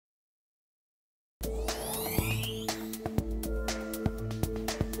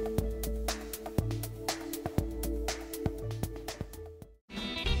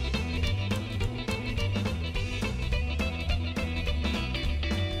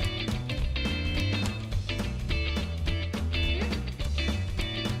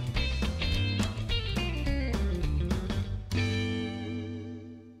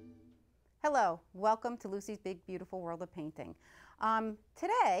Hello, welcome to Lucy's Big Beautiful World of Painting.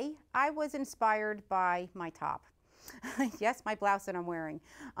 Today I was inspired by my top. Yes, my blouse that I'm wearing.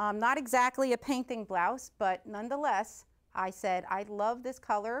 Not exactly a painting blouse, but nonetheless, I said I love this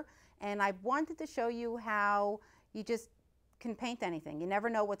color and I wanted to show you how you just can paint anything. You never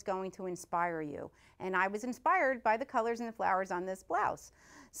know what's going to inspire you. And I was inspired by the colors and the flowers on this blouse.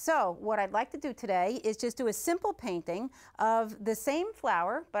 So what I'd like to do today is just do a simple painting of the same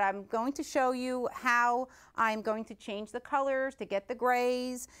flower, but I'm going to show you how I'm going to change the colors to get the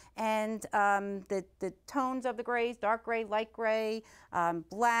grays and the tones of the grays, dark gray, light gray,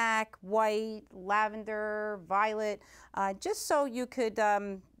 black, white, lavender, violet, just so you could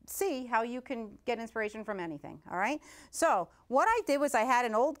see how you can get inspiration from anything, all right? So what I did was I had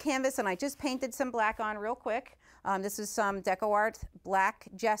an old canvas and I just painted some black on real quick. This is some DecoArt black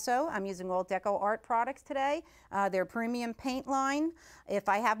gesso. I'm using all DecoArt products today. They're premium paint line. If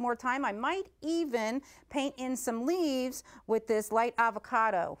I have more time, I might even paint in some leaves with this light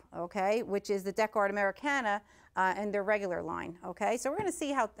avocado, okay, which is the DecoArt Americana and their regular line, okay? So we're gonna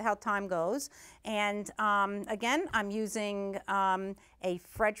see how time goes. And again, I'm using a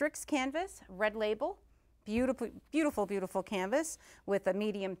Fredericks canvas, red label. Beautiful, beautiful, beautiful canvas with a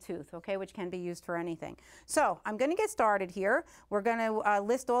medium tooth, okay, which can be used for anything. So I'm going to get started here. We're going to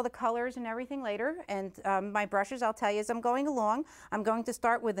list all the colors and everything later, and my brushes I'll tell you as I'm going along. I'm going to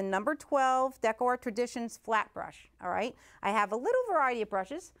start with the number 12 DecoArt Traditions flat brush, all right? I have a little variety of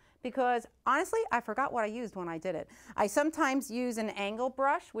brushes because honestly, I forgot what I used when I did it. I sometimes use an angle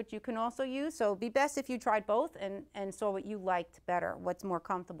brush, which you can also use, so it'd be best if you tried both and saw what you liked better, what's more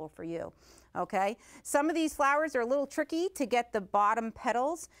comfortable for you. Okay, some of these flowers are a little tricky to get the bottom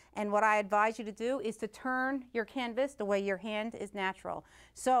petals, and what I advise you to do is to turn your canvas the way your hand is natural.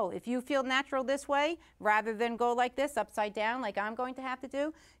 So if you feel natural this way, rather than go like this upside down like I'm going to have to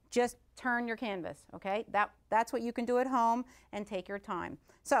do, just turn your canvas, okay? That's what you can do at home and take your time.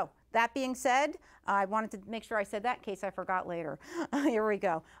 So that being said, I wanted to make sure I said that in case I forgot later. Here we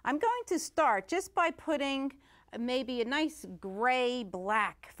go. I'm going to start just by putting maybe a nice gray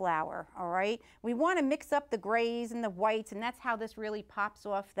black flower, all right? We want to mix up the grays and the whites, and that's how this really pops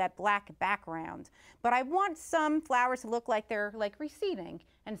off that black background. But I want some flowers to look like they're like receding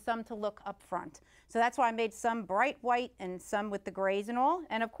and some to look up front. So that's why I made some bright white and some with the grays and all.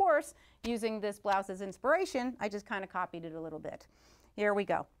 And of course, using this blouse as inspiration, I just kind of copied it a little bit. Here we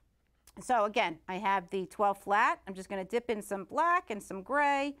go. So again, I have the 12 flat. I'm just going to dip in some black and some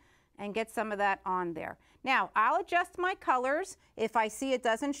gray and get some of that on there. Now, I'll adjust my colors if I see it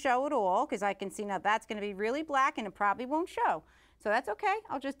doesn't show at all, because I can see now that's going to be really black and it probably won't show. So that's okay.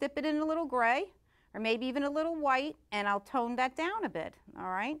 I'll just dip it in a little gray or maybe even a little white, and I'll tone that down a bit,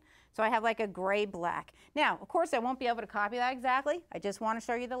 all right? So I have like a gray black. Now, of course, I won't be able to copy that exactly. I just want to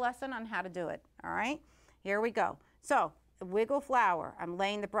show you the lesson on how to do it, all right? Here we go. So, wiggle flower. I'm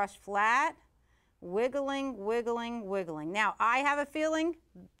laying the brush flat, wiggling, wiggling, wiggling. Now, I have a feeling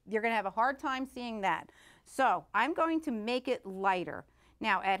you're going to have a hard time seeing that. So I'm going to make it lighter.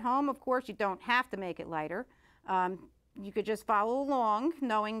 Now, at home, of course, you don't have to make it lighter. You could just follow along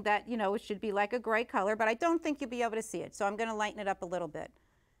knowing that, you know, it should be like a gray color, but I don't think you'll be able to see it. So I'm going to lighten it up a little bit.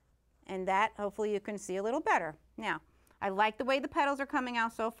 And that, hopefully, you can see a little better. Now, I like the way the petals are coming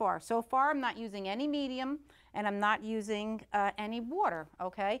out so far. So far, I'm not using any medium, and I'm not using any water,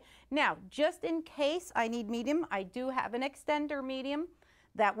 okay? Now, just in case I need medium, I do have an extender medium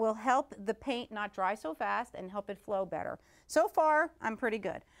that will help the paint not dry so fast and help it flow better. So far, I'm pretty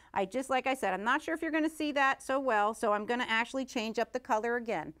good. Like I said, I'm not sure if you're going to see that so well, so I'm going to actually change up the color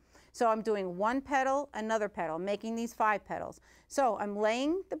again. So I'm doing one petal, another petal, making these 5 petals. So I'm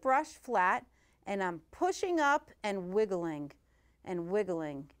laying the brush flat, and I'm pushing up and wiggling and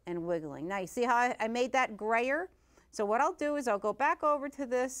wiggling and wiggling. Now you see how I made that grayer? So what I'll do is I'll go back over to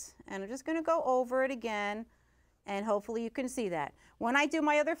this, and I'm just going to go over it again, and hopefully you can see that. When I do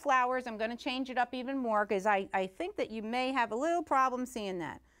my other flowers, I'm going to change it up even more because I think that you may have a little problem seeing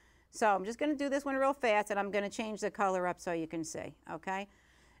that. So I'm just going to do this one real fast, and I'm going to change the color up so you can see, okay?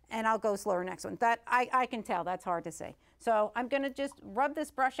 And I'll go slower next one. That I can tell that's hard to see. So I'm going to just rub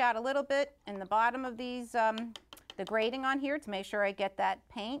this brush out a little bit in the bottom of these, the grading on here to make sure I get that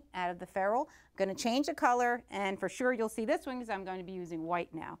paint out of the ferrule. I'm going to change the color, and for sure you'll see this one because I'm going to be using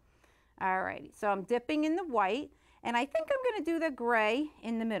white now. All right, so I'm dipping in the white, and I think I'm going to do the gray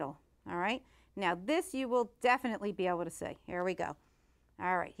in the middle. All right, now this you will definitely be able to see. Here we go.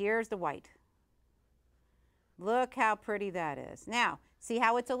 All right, here's the white. Look how pretty that is. Now, see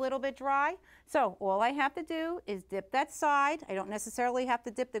how it's a little bit dry? So all I have to do is dip that side. I don't necessarily have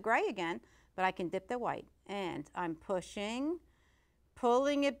to dip the gray again, but I can dip the white. And I'm pushing,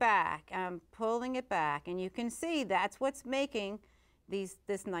 pulling it back. I'm pulling it back. And you can see that's what's making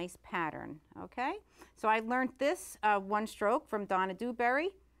this nice pattern, okay? So I learned this one stroke from Donna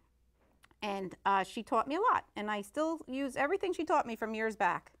Dewberry, and she taught me a lot. And I still use everything she taught me from years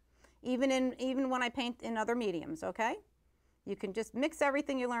back, even when I paint in other mediums, okay? You can just mix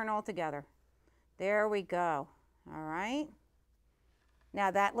everything you learn all together. There we go, all right? Now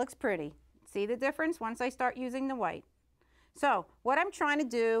that looks pretty. See the difference once I start using the white? So what I'm trying to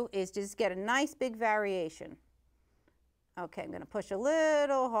do is just get a nice big variation. Okay, I'm going to push a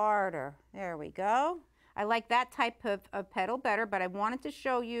little harder. There we go. I like that type of petal better, but I wanted to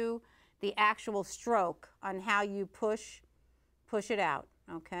show you the actual stroke on how you push it out.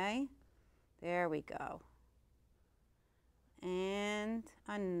 Okay, there we go. And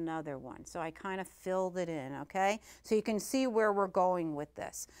another one. So I kind of filled it in, okay? So you can see where we're going with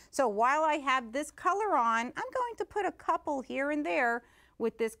this. So while I have this color on, I'm going to put a couple here and there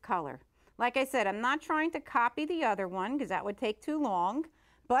with this color. Like I said, I'm not trying to copy the other one because that would take too long,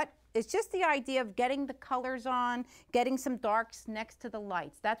 but it's just the idea of getting the colors on, getting some darks next to the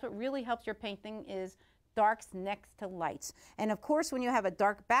lights. That's what really helps your painting, is darks next to lights. And of course, when you have a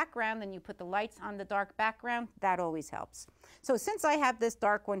dark background, then you put the lights on the dark background. That always helps. So since I have this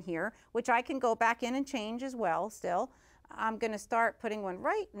dark one here, which I can go back in and change as well still, I'm going to start putting one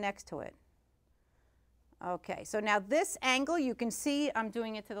right next to it. Okay, so now this angle, you can see I'm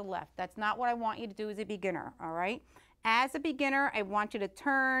doing it to the left. That's not what I want you to do as a beginner, all right? As a beginner, I want you to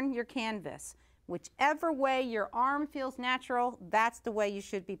turn your canvas. Whichever way your arm feels natural, that's the way you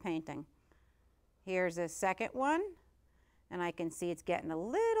should be painting. Here's a second one, and I can see it's getting a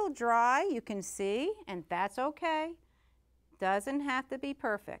little dry, you can see, and that's okay. Doesn't have to be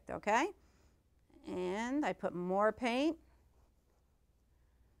perfect, okay? And I put more paint.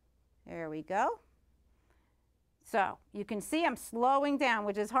 There we go. So you can see I'm slowing down,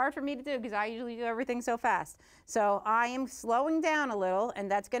 which is hard for me to do because I usually do everything so fast. So I am slowing down a little, and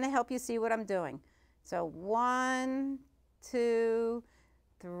that's going to help you see what I'm doing. So 1, 2,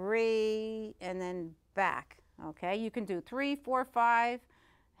 3, and then back. Okay, you can do 3, 4, 5,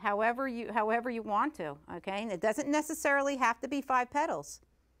 however you want to. Okay, and it doesn't necessarily have to be 5 petals.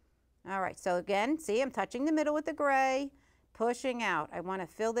 All right, so again, see, I'm touching the middle with the gray, pushing out. I want to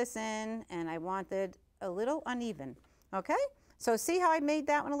fill this in, and I wanted a little uneven. Okay, so see how I made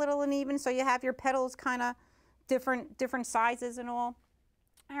that one a little uneven, so you have your petals kind of different sizes and all.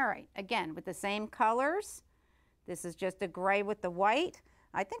 All right, again with the same colors. This is just a gray with the white.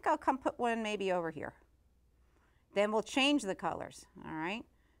 I think I'll come put one maybe over here. Then we'll change the colors. All right,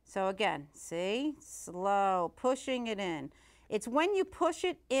 so again, see, slow, pushing it in. It's when you push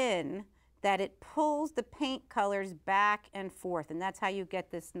it in that it pulls the paint colors back and forth, and that's how you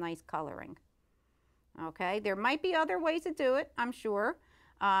get this nice coloring. Okay, there might be other ways to do it, I'm sure,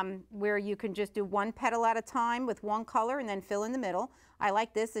 where you can just do one petal at a time with one color and then fill in the middle. I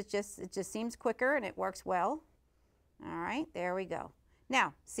like this, it just seems quicker and it works well. All right, there we go.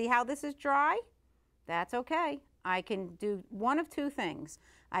 Now, see how this is dry? That's okay. I can do one of two things.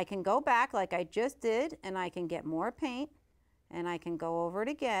 I can go back like I just did, and I can get more paint, and I can go over it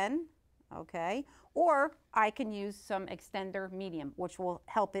again, okay? Or I can use some extender medium, which will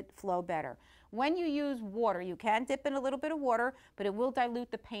help it flow better. When you use water, you can dip in a little bit of water, but it will dilute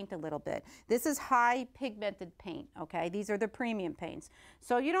the paint a little bit. This is high pigmented paint, okay? These are the premium paints.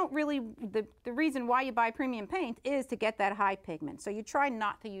 So you don't really, the reason why you buy premium paint is to get that high pigment. So you try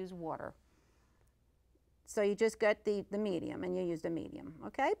not to use water. So you just get the medium, and you use the medium,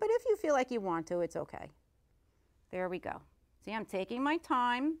 okay? But if you feel like you want to, it's okay. There we go. See, I'm taking my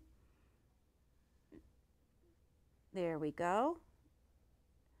time. There we go.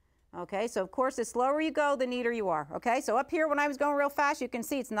 Okay, so of course the slower you go, the neater you are. Okay, so up here when I was going real fast, you can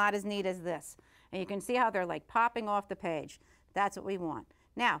see it's not as neat as this. And you can see how they're like popping off the page. That's what we want.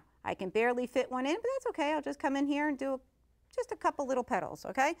 Now, I can barely fit one in, but that's okay. I'll just come in here and do just a couple little petals,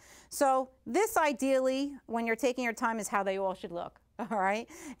 okay? So this ideally, when you're taking your time, is how they all should look. All right,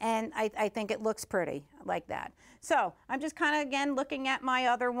 and I think it looks pretty like that. So I'm just kind of, again, looking at my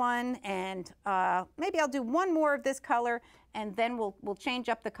other one, and maybe I'll do one more of this color, and then we'll change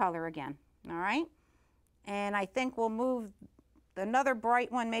up the color again, all right? And I think we'll move another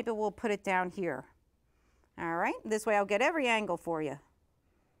bright one, maybe we'll put it down here. All right, this way I'll get every angle for you.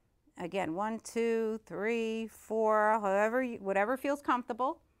 Again, 1, 2, 3, 4, whatever feels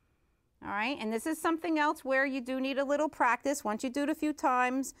comfortable. All right, and this is something else where you do need a little practice. Once you do it a few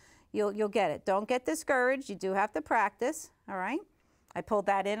times, you'll get it. Don't get discouraged. You do have to practice. All right, I pulled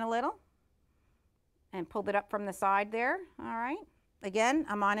that in a little and pulled it up from the side there. All right, again,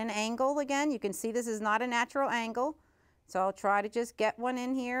 I'm on an angle again. You can see this is not a natural angle. So I'll try to just get one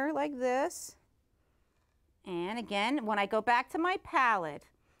in here like this. And again, when I go back to my palette,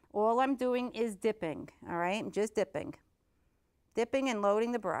 all I'm doing is dipping, all right? I'm just dipping. Dipping and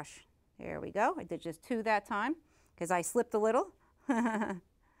loading the brush. There we go. I did just 2 that time because I slipped a little.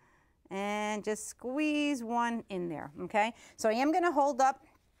 And just squeeze 1 in there, okay? So I am gonna hold up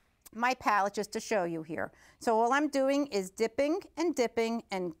my palette just to show you here. So all I'm doing is dipping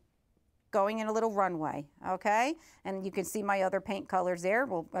and going in a little runway, okay? And you can see my other paint colors there.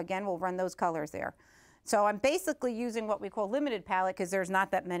 We'll run those colors there. So I'm basically using what we call limited palette because there's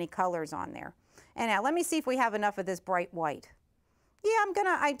not that many colors on there. And now let me see if we have enough of this bright white. Yeah,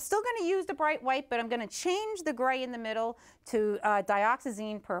 I'm still gonna use the bright white, but I'm gonna change the gray in the middle to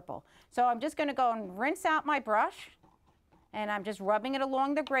dioxazine purple. So I'm just gonna go and rinse out my brush, and I'm just rubbing it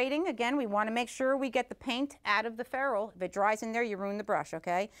along the grating. Again, we wanna make sure we get the paint out of the ferrule. If it dries in there, you ruin the brush,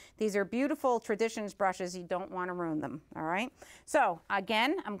 okay? These are beautiful Traditions brushes. You don't wanna ruin them, all right? So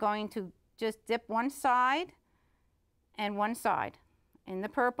again, I'm going to just dip one side and one side in the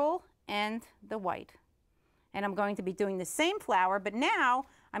purple and the white. And I'm going to be doing the same flower, but now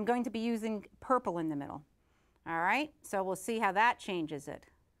I'm going to be using purple in the middle. All right, so we'll see how that changes it.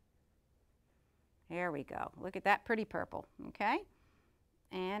 There we go. Look at that pretty purple, okay?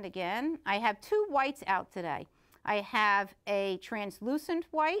 And again, I have 2 whites out today. I have a translucent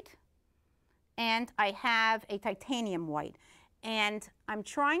white and I have a titanium white. And I'm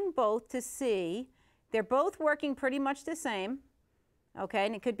trying both to see, they're both working pretty much the same, okay?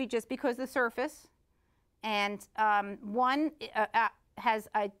 And it could be just because the surface. And one has,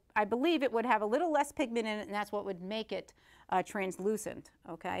 I believe it would have a little less pigment in it, and that's what would make it translucent,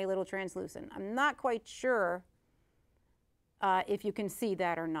 okay, a little translucent. I'm not quite sure if you can see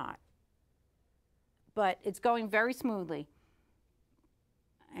that or not, but it's going very smoothly.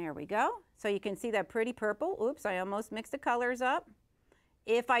 There we go. So you can see that pretty purple. Oops, I almost mixed the colors up.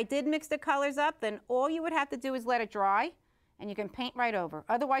 If I did mix the colors up, then all you would have to do is let it dry, and you can paint right over.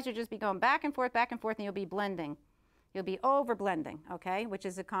 Otherwise, you'll just be going back and forth, and you'll be blending. You'll be over blending, okay, which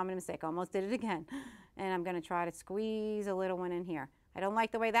is a common mistake. Almost did it again. And I'm gonna try to squeeze a little one in here. I don't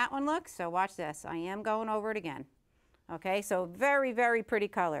like the way that one looks, so watch this. I am going over it again. Okay, so very, very pretty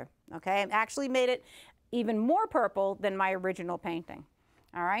color. Okay, I've actually made it even more purple than my original painting.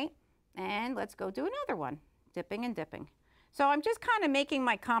 All right, and let's go do another one, dipping and dipping. So I'm just kind of making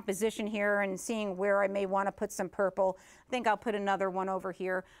my composition here and seeing where I may want to put some purple. I think I'll put another one over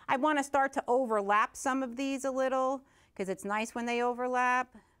here. I want to start to overlap some of these a little because it's nice when they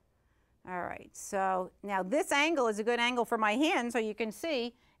overlap. All right, so now this angle is a good angle for my hand, so you can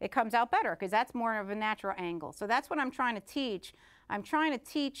see it comes out better because that's more of a natural angle. So that's what I'm trying to teach. I'm trying to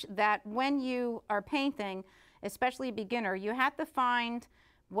teach that when you are painting, especially a beginner, you have to find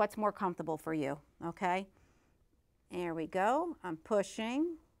what's more comfortable for you, okay? There we go. I'm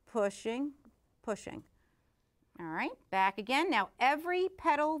pushing, pushing, pushing. All right, back again. Now, every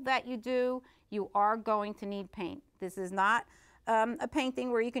petal that you do, you are going to need paint. This is not a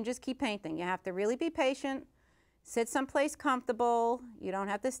painting where you can just keep painting. You have to really be patient. Sit someplace comfortable. You don't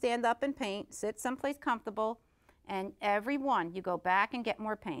have to stand up and paint. Sit someplace comfortable. And every one, you go back and get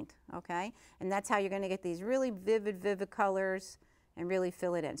more paint, okay? And that's how you're going to get these really vivid colors and really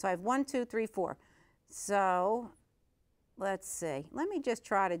fill it in. So I have 1, 2, 3, 4. So let's see. Let me just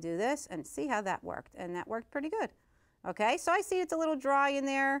try to do this and see how that worked. And that worked pretty good. Okay, so I see it's a little dry in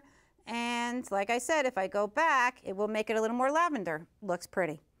there. And like I said, if I go back, it will make it a little more lavender. Looks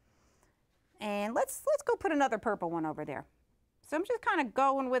pretty. And let's go put another purple one over there. So I'm just kind of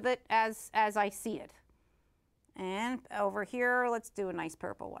going with it as I see it. And over here, let's do a nice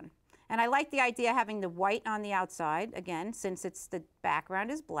purple one. And I like the idea of having the white on the outside. Again, since the background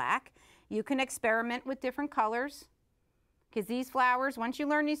is black, you can experiment with different colors. Because these flowers, once you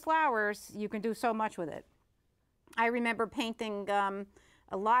learn these flowers, you can do so much with it. I remember painting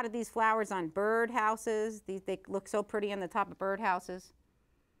a lot of these flowers on bird houses. They look so pretty on the top of bird houses.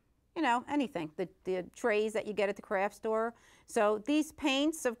 You know, anything, the trays that you get at the craft store. So these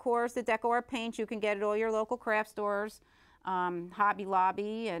paints, of course, the DecoArt paints, you can get at all your local craft stores, Hobby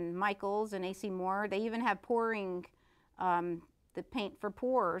Lobby and Michael's and AC Moore. They even have pouring, the paint for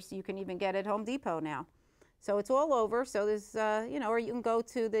pours. You can even get at Home Depot now. So it's all over. So there's, you know, or you can go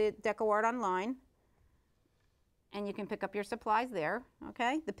to the DecoArt online and you can pick up your supplies there,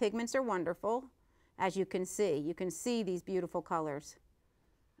 okay? The pigments are wonderful, as you can see. You can see these beautiful colors.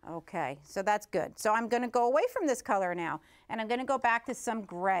 Okay, so that's good. So I'm going to go away from this color now, and I'm going to go back to some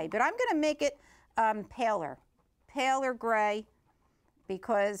gray, but I'm going to make it paler gray,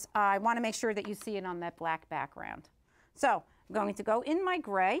 because I want to make sure that you see it on that black background. So I'm going to go in my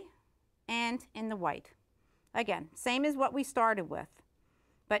gray and in the white. Again, same as what we started with.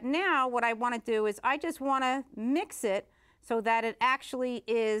 But now what I want to do is I just want to mix it so that it actually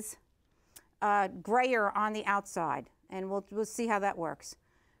is grayer on the outside. And we'll see how that works.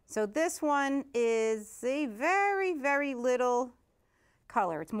 So this one is a very, very little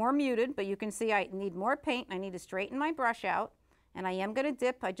color. It's more muted, but you can see I need more paint. I need to straighten my brush out. And I am going to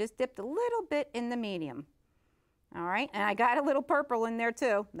dip. I just dipped a little bit in the medium. All right, and I got a little purple in there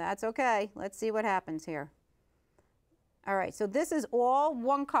too. That's okay. Let's see what happens here. All right, so this is all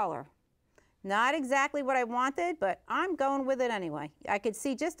one color. Not exactly what I wanted, but I'm going with it anyway. I could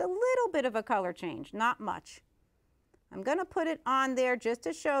see just a little bit of a color change, not much. I'm going to put it on there just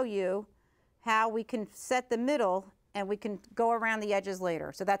to show you how we can set the middle and we can go around the edges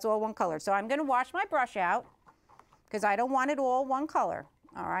later. So that's all one color. So I'm going to wash my brush out because I don't want it all one color.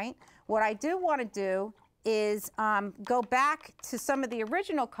 All right. What I do want to do is go back to some of the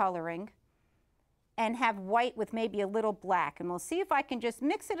original coloring and have white with maybe a little black. And we'll see if I can just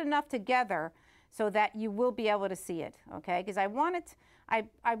mix it enough together so that you will be able to see it, okay? Because I want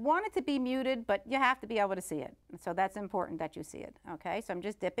it to be muted, but you have to be able to see it. So that's important that you see it, okay? So I'm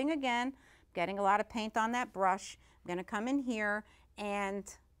just dipping again, getting a lot of paint on that brush. I'm gonna come in here and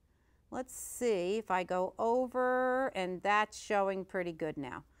let's see if I go over, and that's showing pretty good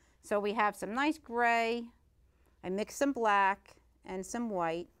now. So we have some nice gray. I mixed some black and some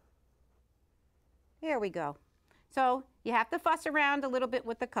white. Here we go. So you have to fuss around a little bit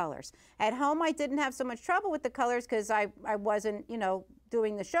with the colors. At home, I didn't have so much trouble with the colors because I wasn't, you know,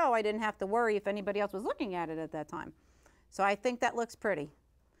 doing the show. I didn't have to worry if anybody else was looking at it at that time. So I think that looks pretty.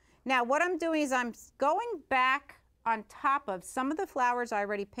 Now what I'm doing is I'm going back on top of some of the flowers I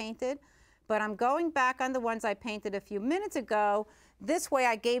already painted, but I'm going back on the ones I painted a few minutes ago. This way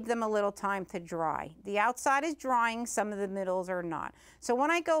I gave them a little time to dry. The outside is drying, some of the middles are not. So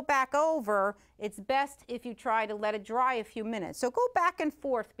when I go back over, it's best if you try to let it dry a few minutes. So go back and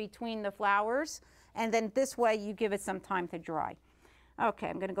forth between the flowers, and then this way you give it some time to dry. Okay,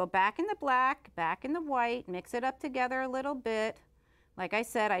 I'm gonna go back in the black, back in the white, mix it up together a little bit. Like I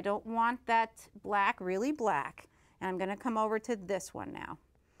said, I don't want that black really black. And I'm gonna come over to this one now.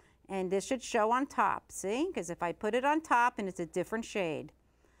 And this should show on top, see? Because if I put it on top and it's a different shade.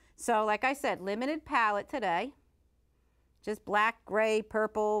 So like I said, limited palette today. Just black, gray,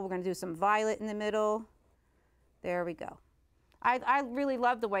 purple. We're going to do some violet in the middle. There we go. I really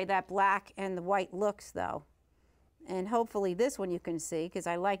love the way that black and the white looks though. And hopefully this one you can see because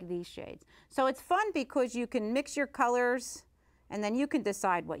I like these shades. So it's fun because you can mix your colors and then you can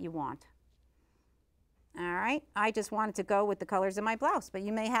decide what you want. All right, I just wanted to go with the colors of my blouse, but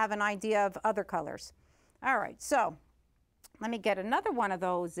you may have an idea of other colors. All right, so let me get another one of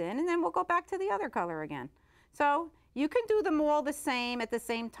those in and then we'll go back to the other color again. So you can do them all the same at the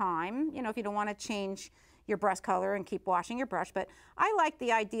same time, you know, if you don't want to change your brush color and keep washing your brush, but I like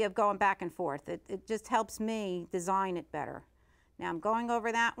the idea of going back and forth. It just helps me design it better. Now I'm going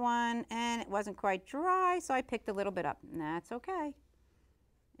over that one and it wasn't quite dry, so I picked a little bit up, and that's okay.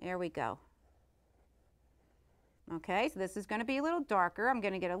 There we go. Okay, so this is going to be a little darker. I'm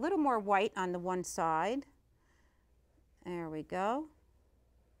going to get a little more white on the one side. There we go.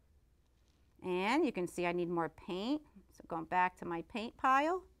 And you can see I need more paint. So going back to my paint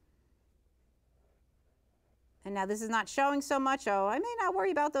pile. And now this is not showing so much. Oh, I may not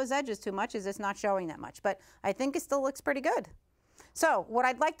worry about those edges too much as it's not showing that much, but I think it still looks pretty good. So what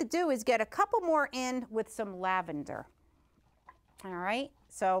I'd like to do is get a couple more in with some lavender. All right,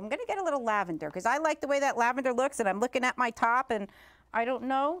 so I'm gonna get a little lavender because I like the way that lavender looks, and I'm looking at my top and I don't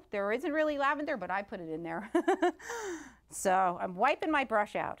know, there isn't really lavender, but I put it in there. So I'm wiping my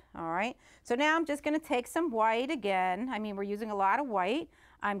brush out, all right? So now I'm just gonna take some white again. I mean, we're using a lot of white.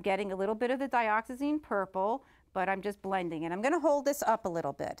 I'm getting a little bit of the dioxazine purple, but I'm just blending it. I'm gonna hold this up a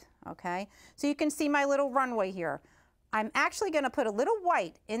little bit, okay? So you can see my little runway here. I'm actually gonna put a little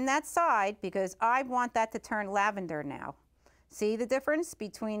white in that side because I want that to turn lavender now. See the difference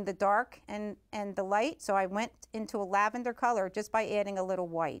between the dark and the light? So I went into a lavender color just by adding a little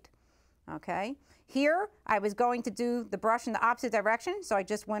white, okay? Here, I was going to do the brush in the opposite direction, so I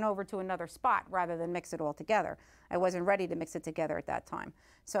just went over to another spot rather than mix it all together. I wasn't ready to mix it together at that time.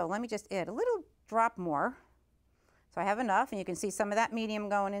 So let me just add a little drop more. So I have enough, and you can see some of that medium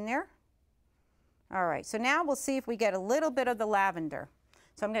going in there. All right, so now we'll see if we get a little bit of the lavender.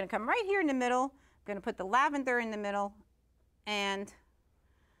 So I'm gonna come right here in the middle. I'm gonna put the lavender in the middle, and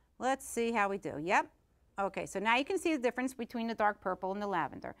let's see how we do. Yep. Okay, so now you can see the difference between the dark purple and the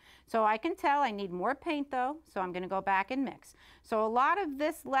lavender. So I can tell I need more paint though, so I'm going to go back and mix. So a lot of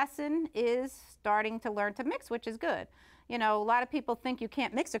this lesson is starting to learn to mix, which is good. You know, a lot of people think you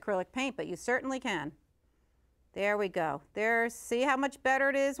can't mix acrylic paint, but you certainly can. There we go. There's, see how much better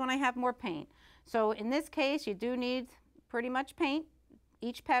it is when I have more paint. So in this case, you do need pretty much paint,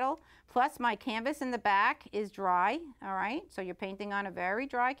 each petal, plus my canvas in the back is dry, all right? So you're painting on a very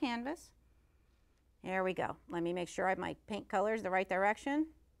dry canvas. There we go. Let me make sure I have my paint colors the right direction.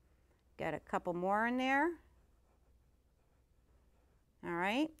 Get a couple more in there. All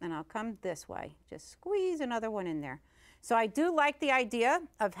right, and I'll come this way. Just squeeze another one in there. So I do like the idea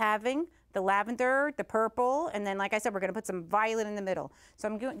of having the lavender, the purple, and then like I said, we're gonna put some violet in the middle. So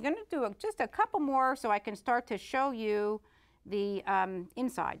I'm gonna do just a couple more so I can start to show you the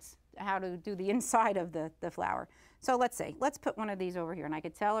insides, how to do the inside of the flower. So let's see, let's put one of these over here. And I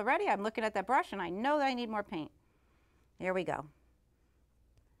could tell already, I'm looking at that brush and I know that I need more paint. Here we go.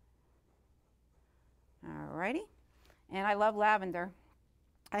 All righty, and I love lavender.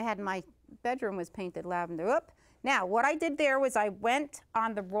 I had my bedroom was painted lavender. Oop. Now, what I did there was I went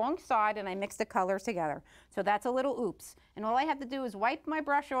on the wrong side and I mixed the colors together. So that's a little oops. And all I have to do is wipe my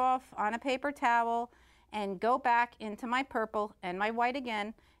brush off on a paper towel and go back into my purple and my white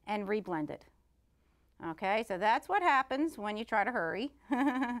again and reblend it. Okay, so that's what happens when you try to hurry.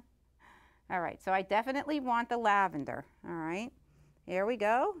 All right, so I definitely want the lavender. All right, here we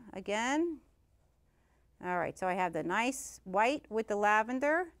go again. All right, so I have the nice white with the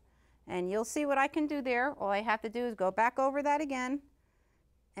lavender. And you'll see what I can do there. All I have to do is go back over that again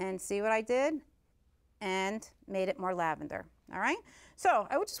and see what I did and made it more lavender. All right. So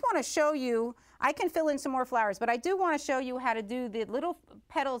I just want to show you, I can fill in some more flowers, but I do want to show you how to do the little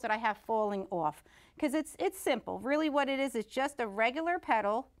petals that I have falling off because it's simple. Really what it is just a regular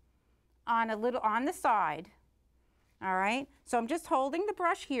petal on on the side. All right. So I'm just holding the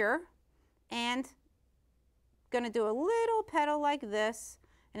brush here and going to do a little petal like this.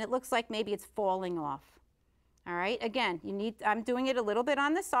 And it looks like maybe it's falling off. All right, again, I'm doing it a little bit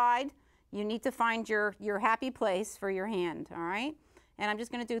on the side. You need to find your happy place for your hand, all right? And I'm just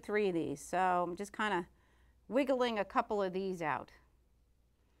gonna do 3 of these. So I'm just kind of wiggling a couple of these out.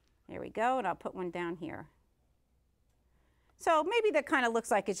 There we go, and I'll put one down here. So maybe that kind of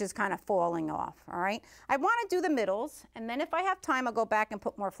looks like it's just kind of falling off, all right? I wanna do the middles, and then if I have time, I'll go back and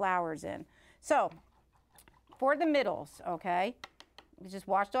put more flowers in. So for the middles, okay? Just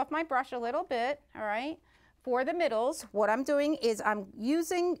washed off my brush a little bit, all right? For the middles, what I'm doing is I'm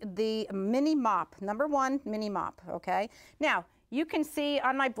using the mini mop, #1 mini mop, okay? Now, you can see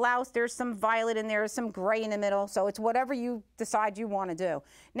on my blouse, there's some violet in there, some gray in the middle, so it's whatever you decide you want to do.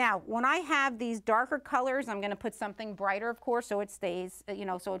 Now, when I have these darker colors, I'm going to put something brighter, of course, so it stays, you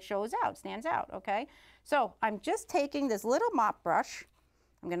know, so it shows out, stands out, okay? So I'm just taking this little mop brush.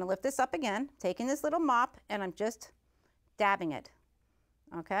 I'm going to lift this up again, taking this little mop, and I'm just dabbing it.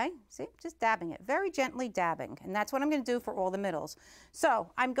 Okay, see, just dabbing it, very gently dabbing, and that's what I'm going to do for all the middles. So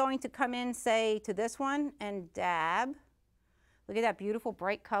I'm going to come in, say, to this one and dab. Look at that beautiful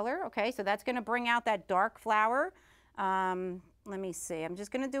bright color. Okay, so that's going to bring out that dark flower. Let me see, I'm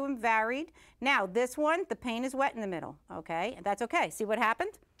just going to do them varied. Now, this one, the paint is wet in the middle, okay, and that's okay. See what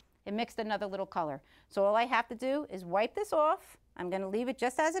happened? It mixed another little color. So all I have to do is wipe this off. I'm going to leave it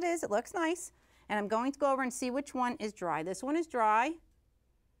just as it is. It looks nice. And I'm going to go over and see which one is dry. This one is dry.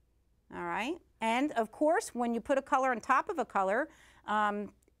 All right, and of course, when you put a color on top of a color,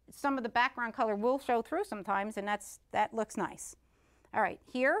 some of the background color will show through sometimes, and that looks nice. All right,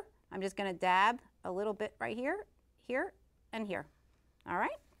 here, I'm just gonna dab a little bit right here, here, and here. All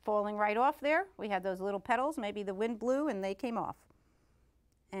right, falling right off there. We had those little petals, maybe the wind blew and they came off.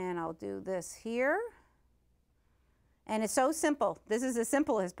 And I'll do this here. And it's so simple. This is the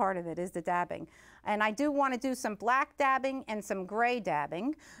simplest part of it, is the dabbing. And I do want to do some black dabbing and some gray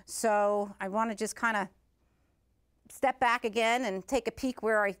dabbing. So I want to just kind of step back again and take a peek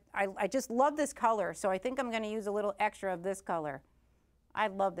where I just love this color. So I think I'm going to use a little extra of this color. I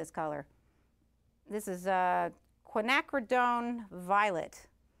love this color. This is quinacridone violet.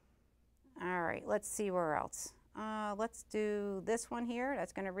 All right, let's see where else. Let's do this one here.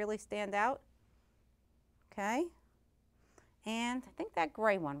 That's going to really stand out. Okay. And I think that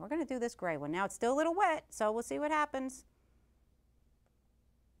gray one, we're going to do this gray one. Now it's still a little wet, so we'll see what happens.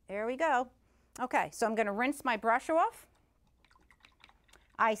 There we go. Okay, so I'm going to rinse my brush off.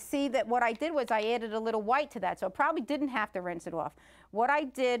 I see that what I did was I added a little white to that, so I probably didn't have to rinse it off. What I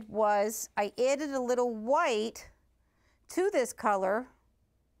did was I added a little white to this color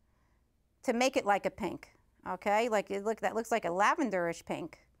to make it like a pink. Okay, like that looks like a lavenderish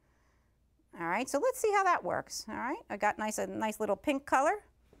pink. All right, so let's see how that works. All right, I got a nice little pink color.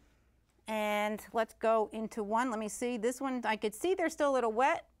 And let's go into one. Let me see, this one, I could see they're still a little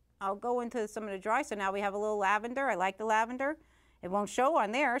wet. I'll go into some of the dry, so now we have a little lavender. I like the lavender. It won't show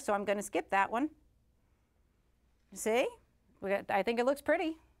on there, so I'm gonna skip that one. See? I think it looks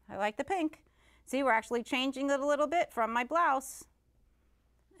pretty. I like the pink. See, we're actually changing it a little bit from my blouse.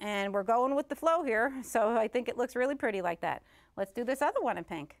 And we're going with the flow here, so I think it looks really pretty like that. Let's do this other one in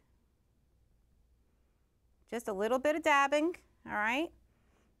pink. Just a little bit of dabbing, all right?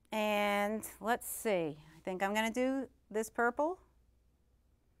 And let's see, I think I'm gonna do this purple.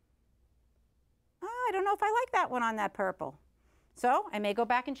 Oh, I don't know if I like that one on that purple. So I may go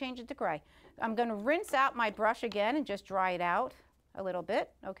back and change it to gray. I'm gonna rinse out my brush again and just dry it out a little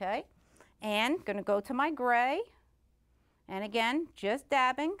bit, okay? And gonna go to my gray. And again, just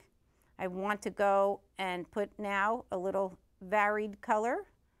dabbing. I want to go and put now a little varied color.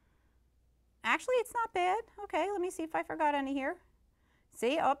 Actually, it's not bad. Okay, let me see if I forgot any here.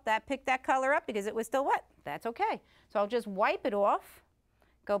 See, oh, that picked that color up because it was still wet. That's okay. So I'll just wipe it off,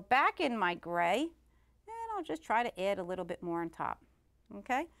 go back in my gray, and I'll just try to add a little bit more on top.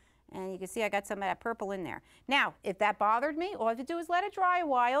 Okay? And you can see I got some of that purple in there. Now, if that bothered me, all I have to do is let it dry a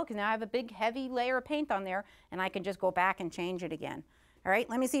while, because now I have a big heavy layer of paint on there, and I can just go back and change it again. All right,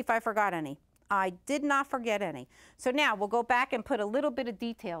 let me see if I forgot any. I did not forget any. So now we'll go back and put a little bit of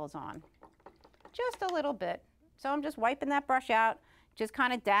details on. Just a little bit. So I'm just wiping that brush out, just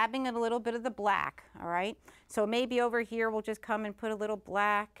kind of dabbing in a little bit of the black, all right? So maybe over here we'll just come and put a little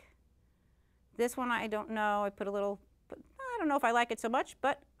black. This one I don't know, I put a little, I don't know if I like it so much,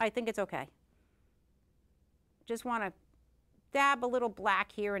 but I think it's okay. Just want to dab a little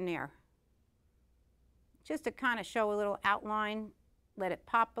black here and there. Just to kind of show a little outline, let it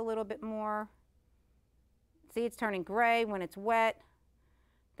pop a little bit more. See, it's turning gray when it's wet.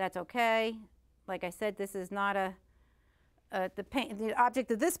 That's okay. Like I said, this is not the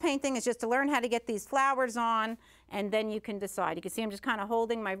object of this painting is just to learn how to get these flowers on, and then you can decide. You can see I'm just kind of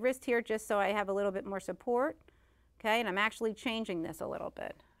holding my wrist here just so I have a little bit more support. Okay, and I'm actually changing this a little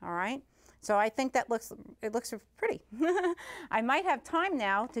bit, all right? So I think that looks pretty. I might have time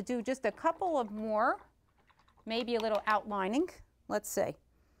now to do just a couple of more, maybe a little outlining. Let's see.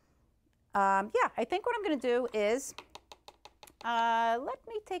 Yeah, I think what I'm going to do is, let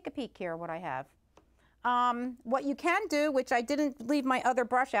me take a peek here what I have. What you can do, which I didn't leave my other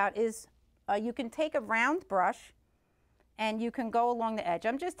brush out, is you can take a round brush and you can go along the edge.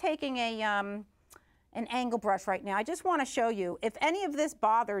 I'm just taking an angle brush right now. I just want to show you, if any of this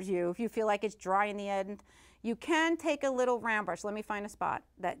bothers you, if you feel like it's dry in the end, you can take a little round brush. Let me find a spot,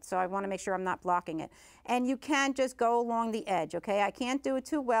 so I want to make sure I'm not blocking it. And you can just go along the edge, okay? I can't do it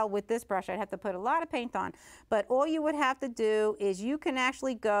too well with this brush. I'd have to put a lot of paint on. But all you would have to do is you can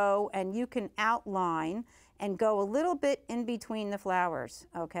actually go and you can outline and go a little bit in between the flowers,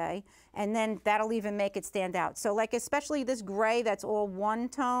 okay? And then that'll even make it stand out. So like especially this gray that's all one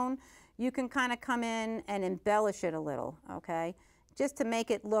tone, you can kind of come in and embellish it a little, okay? Just to make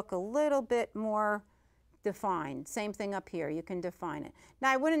it look a little bit more defined. Same thing up here, you can define it.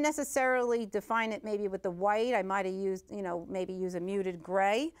 Now I wouldn't necessarily define it maybe with the white. I might have used, you know, maybe use a muted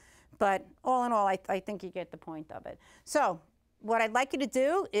gray, but all in all, I think you get the point of it. So what I'd like you to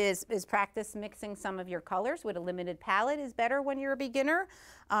do is practice mixing some of your colors with a limited palette is better when you're a beginner.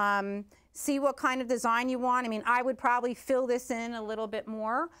 See what kind of design you want. I mean, I would probably fill this in a little bit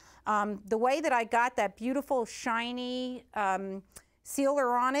more. The way that I got that beautiful shiny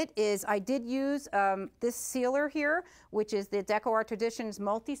sealer on it is I did use this sealer here, which is the DecoArt Traditions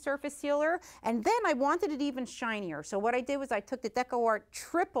multi-surface sealer, and then I wanted it even shinier. So what I did was I took the DecoArt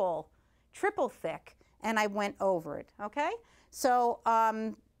triple thick and I went over it, okay? So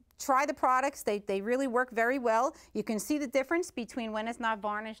try the products, they really work very well. You can see the difference between when it's not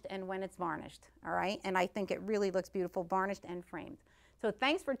varnished and when it's varnished, all right? And I think it really looks beautiful, varnished and framed. So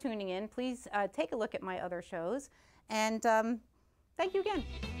thanks for tuning in. Please take a look at my other shows, and thank you again.